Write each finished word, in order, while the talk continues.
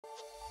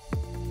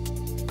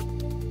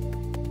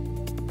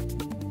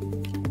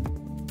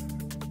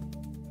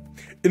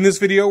In this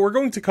video, we're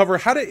going to cover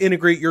how to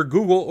integrate your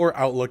Google or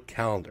Outlook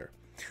calendar.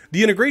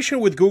 The integration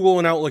with Google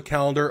and Outlook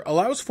Calendar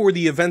allows for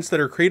the events that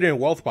are created in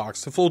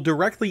Wealthbox to flow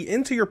directly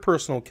into your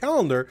personal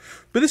calendar,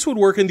 but this would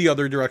work in the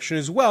other direction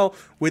as well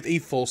with a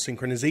full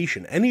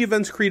synchronization. Any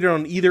events created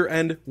on either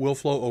end will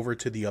flow over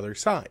to the other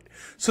side.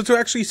 So to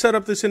actually set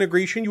up this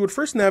integration, you would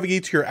first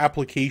navigate to your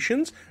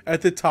applications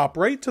at the top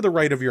right to the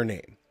right of your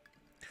name.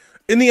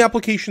 In the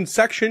application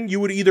section, you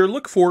would either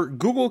look for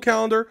Google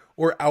Calendar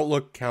or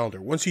Outlook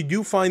Calendar. Once you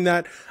do find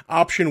that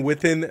option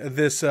within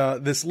this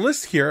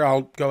list here,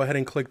 I'll go ahead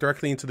and click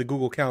directly into the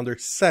Google Calendar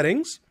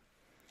settings.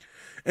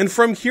 And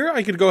from here,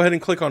 I could go ahead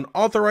and click on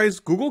Authorize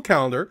Google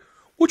Calendar,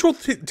 which will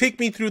take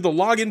me through the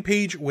login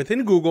page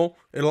within Google.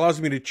 It allows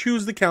me to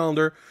choose the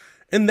calendar,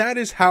 and that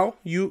is how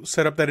you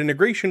set up that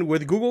integration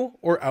with Google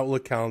or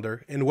Outlook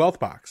Calendar in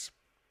Wealthbox.